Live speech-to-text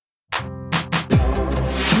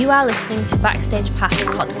You are listening to Backstage Pass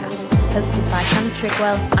podcast, hosted by Hannah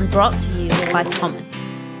Trigwell and brought to you by Tom.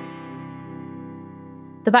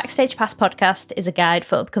 The Backstage Pass podcast is a guide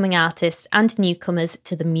for upcoming artists and newcomers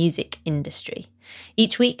to the music industry.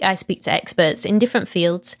 Each week, I speak to experts in different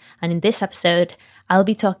fields, and in this episode, I'll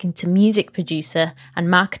be talking to music producer and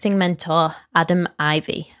marketing mentor Adam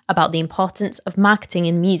Ivy about the importance of marketing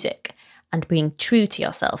in music and being true to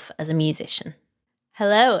yourself as a musician.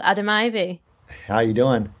 Hello, Adam Ivy. How you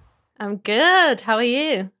doing? I'm good. How are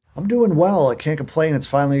you? I'm doing well. I can't complain. It's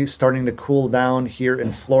finally starting to cool down here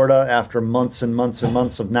in Florida after months and months and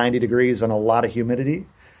months of 90 degrees and a lot of humidity.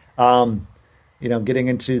 Getting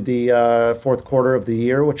into the fourth quarter of the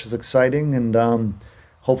year, which is exciting. And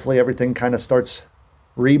hopefully everything kind of starts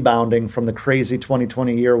rebounding from the crazy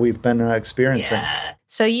 2020 year we've been experiencing. Yeah.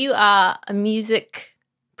 So you are a music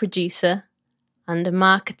producer and a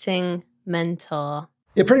marketing mentor.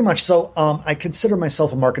 Yeah, pretty much. So I consider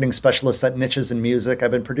myself a marketing specialist at Niches in Music.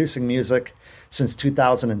 I've been producing music since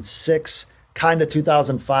 2006, kind of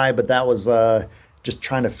 2005, but that was just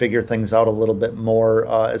trying to figure things out a little bit more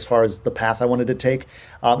as far as the path I wanted to take.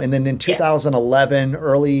 And then in 2011,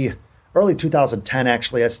 early 2010,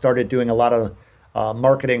 actually, I started doing a lot of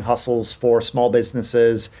marketing hustles for small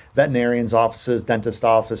businesses, veterinarians' offices, dentist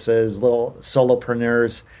offices, little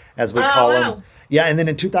solopreneurs, as we call them. Yeah, and then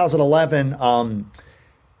in 2011,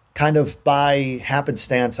 kind of by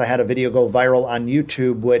happenstance, I had a video go viral on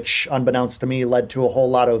YouTube, which, unbeknownst to me, led to a whole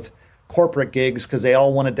lot of corporate gigs because they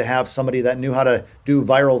all wanted to have somebody that knew how to do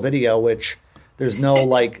viral video, which there's no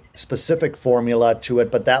like specific formula to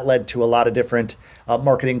it, but that led to a lot of different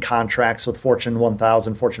marketing contracts with Fortune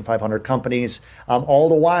 1000, Fortune 500 companies, all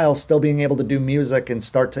the while still being able to do music and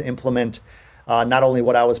start to implement not only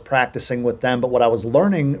what I was practicing with them, but what I was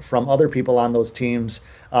learning from other people on those teams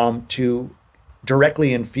to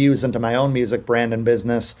directly infuse into my own music brand and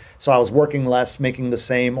business. So I was working less, making the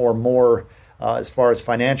same or more as far as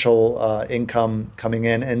financial income coming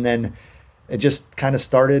in. And then it just kind of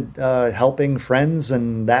started helping friends,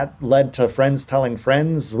 and that led to friends telling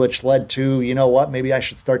friends, which led to, you know what, maybe I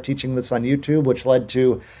should start teaching this on YouTube, which led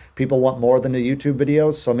to people want more than the YouTube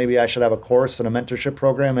videos. So maybe I should have a course and a mentorship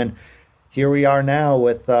program. And here we are now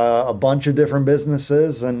with a bunch of different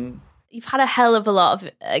businesses. And you've had a hell of a lot of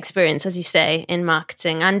experience, as you say, in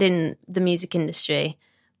marketing and in the music industry.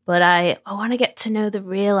 But I want to get to know the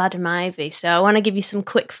real Adam Ivy. So I want to give you some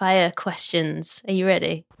quick fire questions. Are you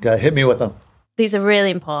ready? Hit me with them. These are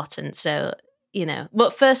really important. So,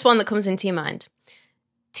 but first one that comes into your mind,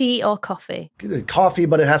 tea or coffee? Coffee,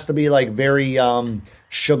 but it has to be like very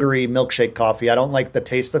sugary milkshake coffee. I don't like the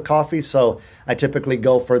taste of coffee. So I typically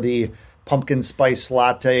go for the pumpkin spice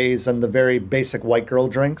lattes and the very basic white girl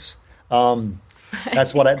drinks.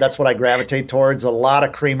 That's what I gravitate towards. A lot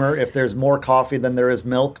of creamer. If there's more coffee than there is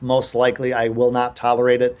milk, most likely I will not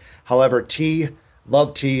tolerate it. However, tea,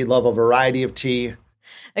 love a variety of tea.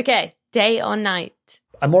 Okay, day or night?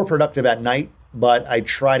 I'm more productive at night, but I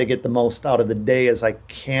try to get the most out of the day as I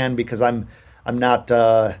can because I'm not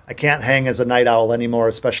I can't hang as a night owl anymore,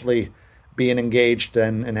 especially being engaged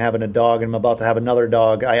and having a dog, and I'm about to have another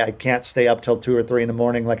dog. I can't stay up till 2 or 3 in the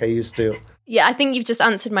morning like I used to. Yeah, I think you've just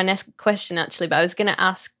answered my next question, actually, but I was going to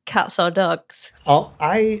ask cats or dogs.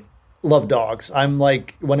 I love dogs. I'm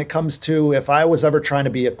like, when it comes to, if I was ever trying to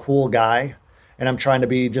be a cool guy and I'm trying to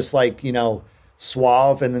be just like,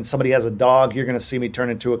 suave, and then somebody has a dog, you're going to see me turn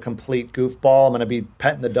into a complete goofball. I'm going to be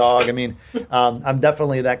petting the dog. I mean, I'm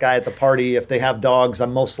definitely that guy at the party. If they have dogs,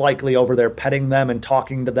 I'm most likely over there petting them and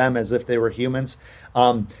talking to them as if they were humans.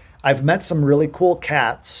 I've met some really cool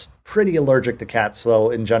cats. Pretty allergic to cats,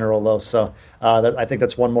 though, in general, though. So I think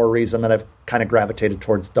that's one more reason that I've kind of gravitated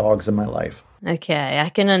towards dogs in my life. Okay, I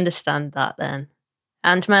can understand that then.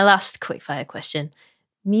 And my last quickfire question,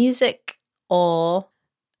 music or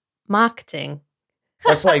marketing?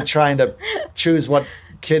 That's like trying to choose what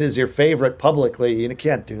kid is your favorite publicly. You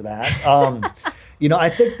can't do that. I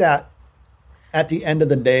think that at the end of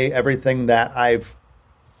the day, everything that I've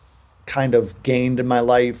kind of gained in my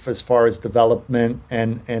life as far as development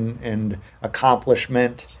and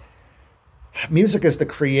accomplishment, music is the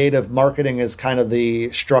creative, marketing is kind of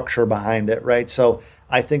the structure behind it, right? So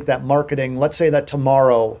I think that marketing, let's say that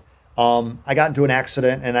tomorrow I got into an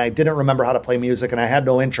accident and I didn't remember how to play music and I had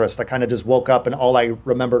no interest. I kind of just woke up and all I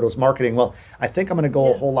remembered was marketing. Well, I think I'm going to go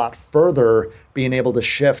a whole lot further being able to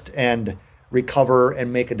shift and recover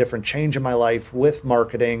and make a different change in my life with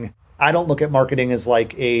marketing. I don't look at marketing as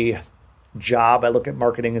like a job. I look at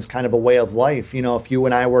marketing as kind of a way of life. If you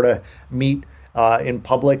and I were to meet in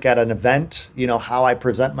public at an event, how I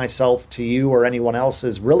present myself to you or anyone else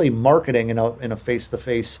is really marketing in a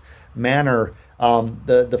face-to-face manner.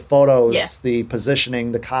 The photos, the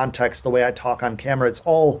positioning, the context, the way I talk on camera, it's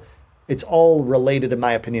all related, in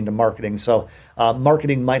my opinion, to marketing. So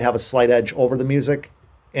marketing might have a slight edge over the music.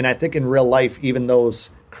 And I think in real life, even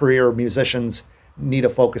those career musicians need to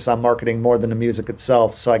focus on marketing more than the music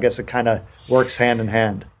itself. So I guess it kind of works hand in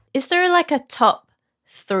hand. Is there like a top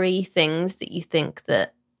 3 things that you think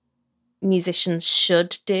that musicians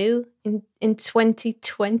should do in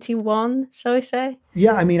 2021, shall we say?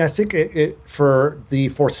 Yeah, I mean, I think it for the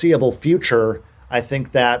foreseeable future, I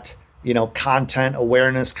think that, content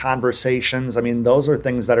awareness, conversations, I mean, those are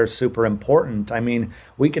things that are super important. I mean,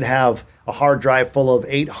 we could have a hard drive full of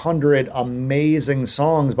 800 amazing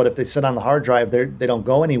songs, but if they sit on the hard drive, they don't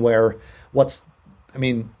go anywhere. It's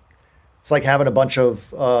like having a bunch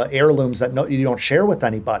of heirlooms that you don't share with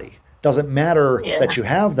anybody. Doesn't matter that you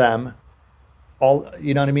have them.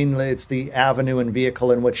 You know what I mean? It's the avenue and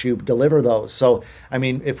vehicle in which you deliver those. So, I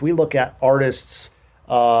mean, if we look at artists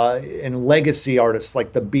and legacy artists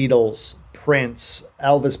like the Beatles, Prince,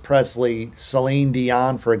 Elvis Presley, Celine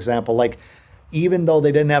Dion, for example, like even though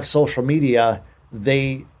they didn't have social media,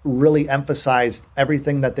 they really emphasized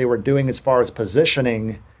everything that they were doing as far as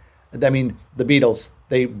positioning. I mean, the Beatles,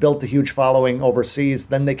 they built a huge following overseas.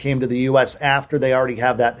 Then they came to the U.S. after they already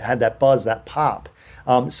had that buzz, that pop.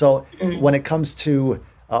 So when it comes to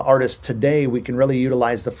artists today, we can really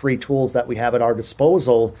utilize the free tools that we have at our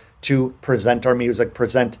disposal to present our music,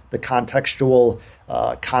 present the contextual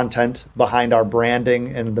content behind our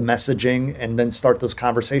branding and the messaging, and then start those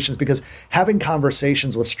conversations. Because having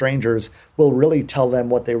conversations with strangers will really tell them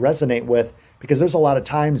what they resonate with, because there's a lot of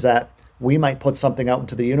times that we might put something out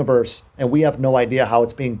into the universe and we have no idea how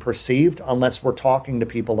it's being perceived unless we're talking to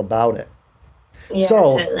people about it. Yeah,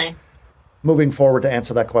 so, totally. Moving forward to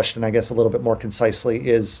answer that question, I guess a little bit more concisely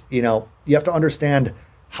is, you have to understand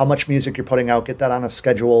how much music you're putting out, get that on a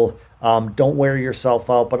schedule. Don't wear yourself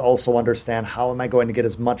out, but also understand how am I going to get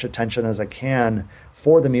as much attention as I can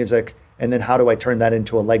for the music? And then how do I turn that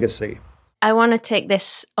into a legacy? I want to take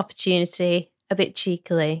this opportunity a bit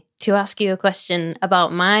cheekily to ask you a question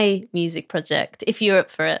about my music project, if you're up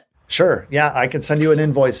for it. Sure. Yeah, I can send you an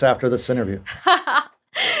invoice after this interview.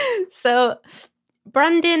 So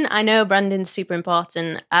branding, I know branding's super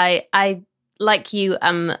important. I like you,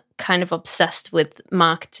 I'm kind of obsessed with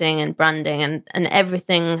marketing and branding and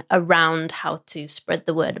everything around how to spread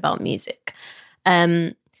the word about music.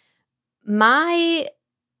 I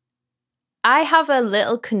have a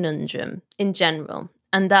little conundrum in general,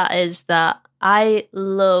 and that is that I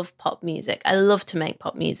love pop music. I love to make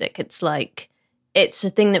pop music. It's a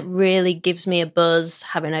thing that really gives me a buzz,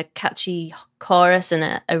 having a catchy chorus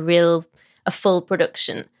and a full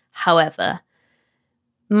production. However,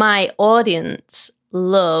 my audience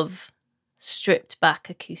love stripped back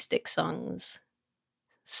acoustic songs.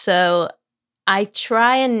 So I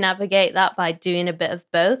try and navigate that by doing a bit of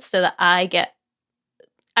both so that I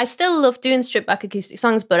still love doing stripped back acoustic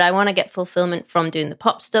songs, but I want to get fulfillment from doing the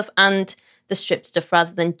pop stuff and the stripped stuff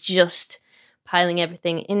rather than just piling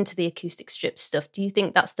everything into the acoustic stripped stuff. Do you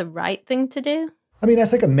think that's the right thing to do? I mean, I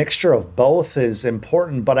think a mixture of both is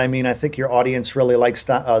important, but I mean, I think your audience really likes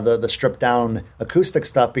the stripped down acoustic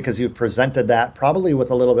stuff because you've presented that probably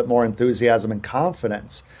with a little bit more enthusiasm and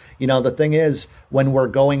confidence. The thing is, when we're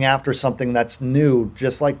going after something that's new,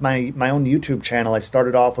 just like my own YouTube channel, I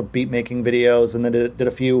started off with beat making videos and then did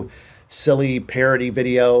a few silly parody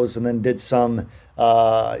videos and then did some,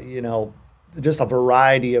 just a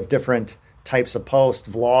variety of different types of posts,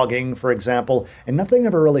 vlogging, for example, and nothing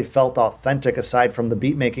ever really felt authentic aside from the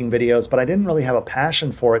beat making videos, but I didn't really have a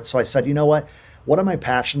passion for it. So I said, you know what am I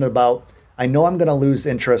passionate about? I know I'm going to lose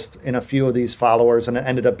interest in a few of these followers, and it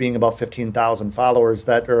ended up being about 15,000 followers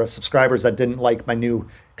subscribers that didn't like my new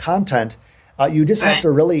content. You just have to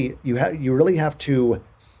really, you really have to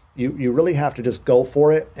just go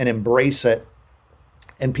for it and embrace it.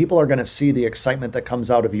 And people are going to see the excitement that comes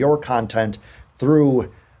out of your content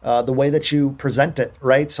through the way that you present it,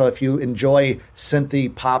 right? So if you enjoy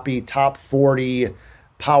synthy, poppy, top 40,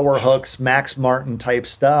 power hooks, Max Martin type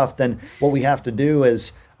stuff, then what we have to do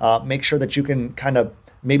is make sure that you can kind of,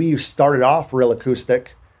 maybe you started off real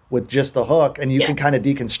acoustic with just a hook and you can kind of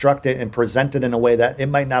deconstruct it and present it in a way that it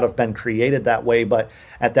might not have been created that way. But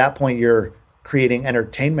at that point, you're creating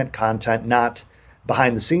entertainment content, not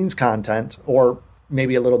behind the scenes content, or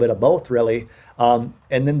maybe a little bit of both, really. And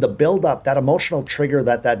then the build up, that emotional trigger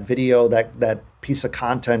that video, that piece of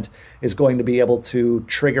content is going to be able to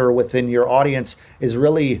trigger within your audience is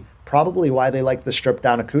really probably why they like the stripped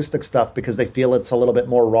down acoustic stuff, because they feel it's a little bit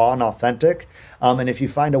more raw and authentic. And if you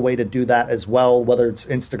find a way to do that as well, whether it's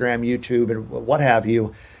Instagram, YouTube, and what have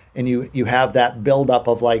you, and you have that buildup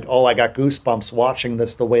of like, oh, I got goosebumps watching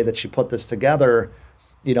this, the way that she put this together,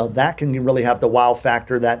 that can really have the wow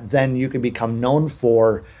factor that then you can become known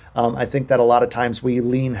for. I think that a lot of times we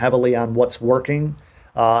lean heavily on what's working,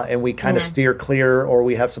 and we kind of steer clear, or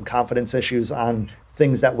we have some confidence issues on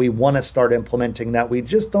things that we want to start implementing that we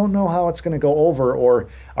just don't know how it's going to go over, or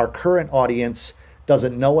our current audience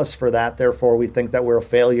doesn't know us for that. Therefore, we think that we're a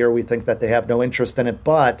failure. We think that they have no interest in it.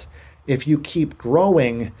 But if you keep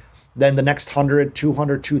growing, then the next 100,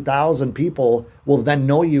 200, 2,000 people will then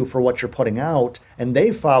know you for what you're putting out. And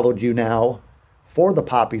they followed you now for the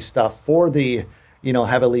poppy stuff, for the,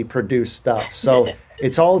 heavily produced stuff. So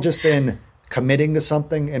it's all just in committing to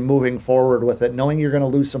something and moving forward with it, knowing you're going to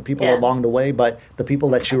lose some people along the way, but the people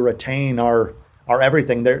that you retain are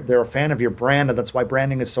everything. They're a fan of your brand. And that's why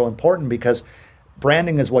branding is so important, because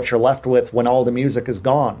branding is what you're left with when all the music is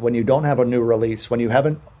gone, when you don't have a new release, when you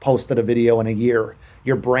haven't posted a video in a year.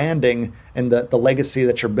 Your branding and the legacy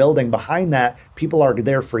that you're building behind that, people are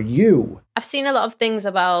there for you. I've seen a lot of things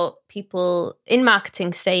about people in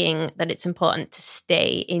marketing saying that it's important to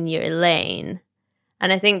stay in your lane.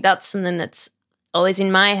 And I think that's something that's always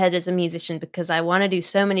in my head as a musician, because I want to do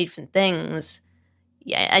so many different things.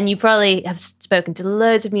 Yeah, and you probably have spoken to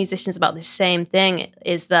loads of musicians about this same thing,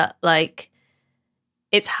 is that like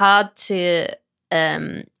it's hard to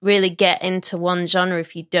really get into one genre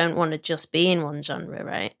if you don't want to just be in one genre,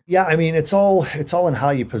 right? Yeah, I mean, it's all in how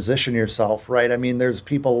you position yourself, right? I mean, there's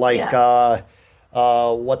people like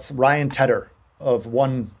what's Ryan Tedder of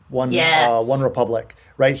One Republic,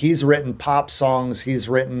 right? He's written pop songs, he's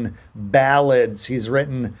written ballads, he's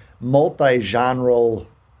written multi-genre.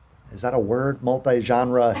 Is that a word?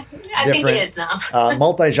 Multi-genre. I think it is now.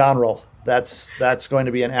 Multi-genre. That's going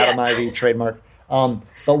to be an Adam Ivy trademark.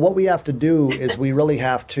 But what we have to do is we really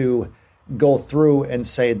have to go through and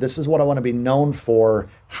say, this is what I want to be known for.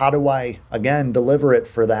 How do I, again, deliver it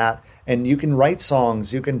for that? And you can write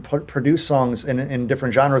songs, you can produce songs in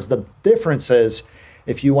different genres. The difference is,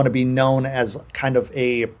 if you want to be known as kind of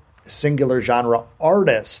a singular genre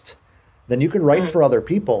artist, then you can write for other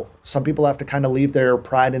people. Some people have to kind of leave their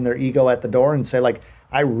pride and their ego at the door and say, like,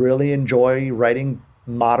 I really enjoy writing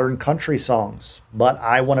modern country songs, but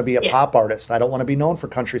I want to be a pop artist. I don't want to be known for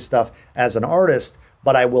country stuff as an artist,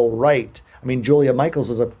 but I will write. I mean, Julia Michaels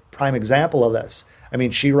is a prime example of this. I mean,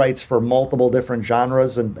 she writes for multiple different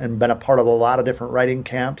genres and been a part of a lot of different writing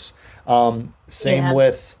camps. Same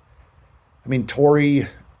with, I mean, Tori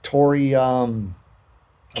Kelly?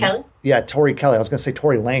 Yeah, Tori Kelly. I was going to say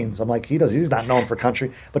Tory Lanez. I'm like, he's not known for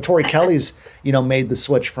country. But Tori Kelly's, made the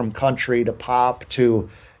switch from country to pop to,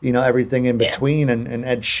 everything in between, and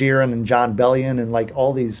Ed Sheeran and John Bellion and like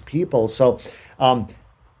all these people. So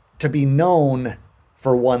to be known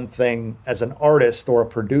for one thing as an artist or a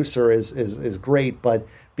producer is great, but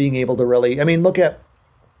being able to really, I mean, look at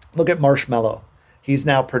Marshmello. He's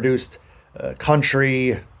now produced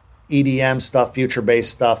country, EDM stuff,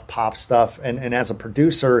 future-based stuff, pop stuff. And as a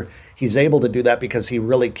producer, he's able to do that because he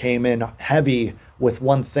really came in heavy with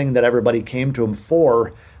one thing that everybody came to him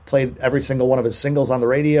for, played every single one of his singles on the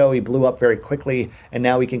radio. He blew up very quickly, and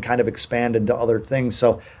now he can kind of expand into other things.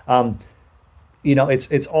 So,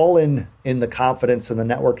 it's all in the confidence and the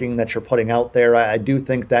networking that you're putting out there. I do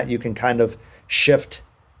think that you can kind of shift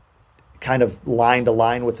kind of line to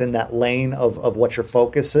line within that lane of what your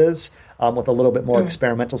focus is, with a little bit more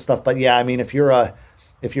experimental stuff. But yeah, I mean, if you're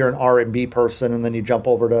an R&B person and then you jump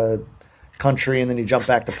over to country and then you jump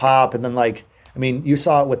back to pop, and then you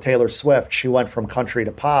saw it with Taylor Swift. She went from country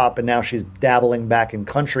to pop, and now she's dabbling back in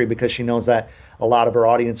country because she knows that a lot of her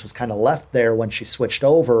audience was kind of left there when she switched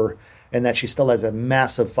over, and that she still has a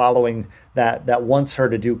massive following that wants her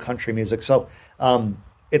to do country music. So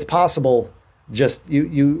it's possible. Just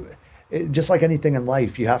just like anything in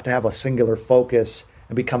life, you have to have a singular focus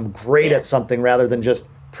and become great at something rather than just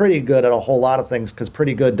pretty good at a whole lot of things, because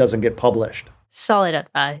pretty good doesn't get published. Solid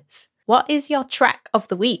advice. What is your track of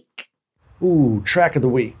the week? Ooh, track of the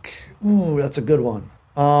week. Ooh, that's a good one.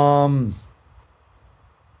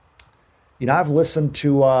 I've listened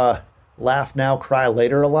to Laugh Now, Cry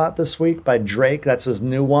Later a lot this week by Drake. That's his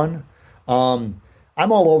new one. I'm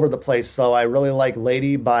all over the place, though. I really like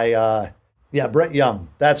Lady by Brett Young.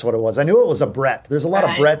 That's what it was. I knew it was a Brett. There's a lot of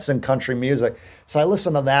Bretts in country music. So I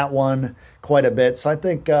listened to that one quite a bit. So I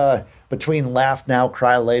think between Laugh Now,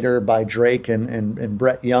 Cry Later by Drake and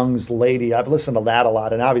Brett Young's Lady, I've listened to that a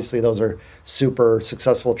lot. And obviously those are super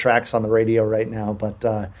successful tracks on the radio right now.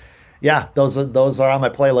 But yeah, those are on my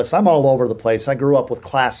playlist. I'm all over the place. I grew up with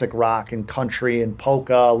classic rock and country and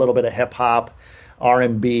polka, a little bit of hip hop,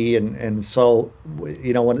 R&B, and so,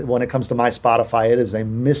 you know, when it comes to my Spotify, it is a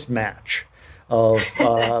mismatch of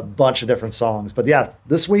a bunch of different songs. But yeah,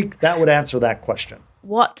 this week that would answer that question.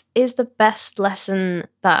 What is the best lesson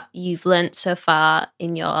that you've learned so far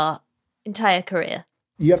in your entire career?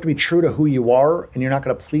 You have to be true to who you are, and you're not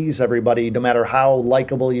going to please everybody, no matter how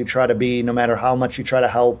likable you try to be, no matter how much you try to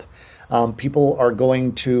help. People are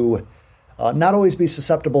going to not always be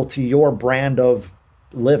susceptible to your brand of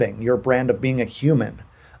living, your brand of being a human.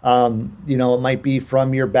 You know, it might be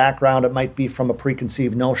from your background. It might be from a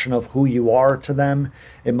preconceived notion of who you are to them.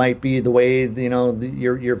 It might be the way, you know,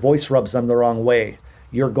 your voice rubs them the wrong way.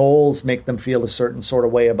 Your goals make them feel a certain sort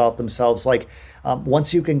of way about themselves. Like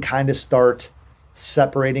once you can kind of start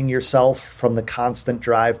separating yourself from the constant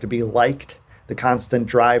drive to be liked, the constant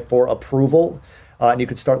drive for approval, and you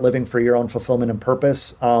could start living for your own fulfillment and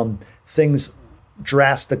purpose, things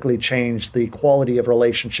drastically change. The quality of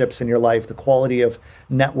relationships in your life, the quality of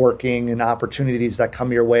networking and opportunities that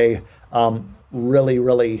come your way really,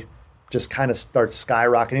 really just kind of start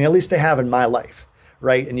skyrocketing. At least they have in my life,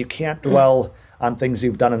 right? And you can't dwell on things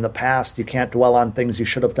you've done in the past. You can't dwell on things you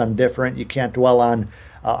should have done different. You can't dwell on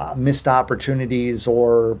missed opportunities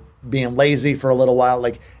or being lazy for a little while.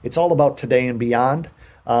 Like, it's all about today and beyond.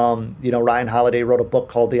 You know, Ryan Holiday wrote a book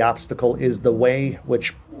called The Obstacle is the Way,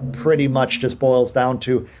 which pretty much just boils down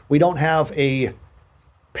to, we don't have a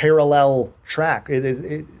parallel track.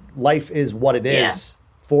 Life is what it is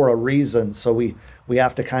for a reason. So we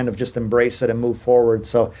have to kind of just embrace it and move forward.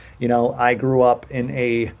 So, you know, I grew up in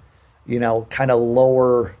a, you know, kind of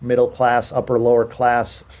lower middle class, upper lower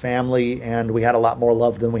class family, and we had a lot more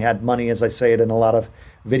love than we had money, as I say it in a lot of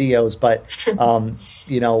videos. But,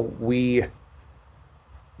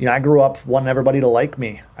 I grew up wanting everybody to like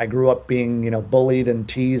me. I grew up being, bullied and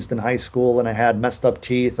teased in high school, and I had messed up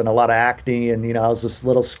teeth and a lot of acne. And, I was this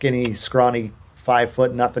little skinny, scrawny,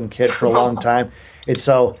 5'0" kid for a long time. It's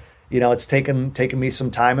so, it's taken me some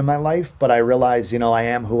time in my life, but I realize, I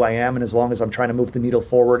am who I am. And as long as I'm trying to move the needle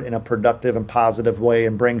forward in a productive and positive way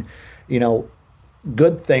and bring,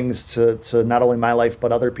 good things to not only my life,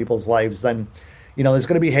 but other people's lives, then, there's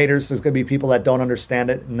going to be haters. There's going to be people that don't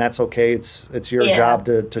understand it, and that's okay. It's your job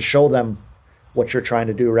to show them what you're trying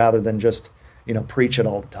to do rather than just, preach it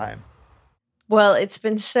all the time. Well, it's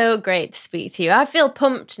been so great to speak to you. I feel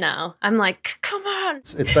pumped now. I'm like, come on.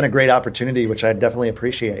 It's been a great opportunity, which I definitely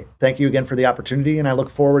appreciate. Thank you again for the opportunity, and I look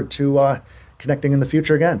forward to connecting in the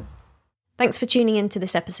future again. Thanks for tuning into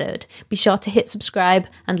this episode. Be sure to hit subscribe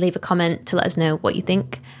and leave a comment to let us know what you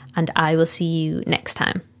think, and I will see you next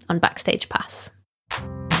time on Backstage Pass.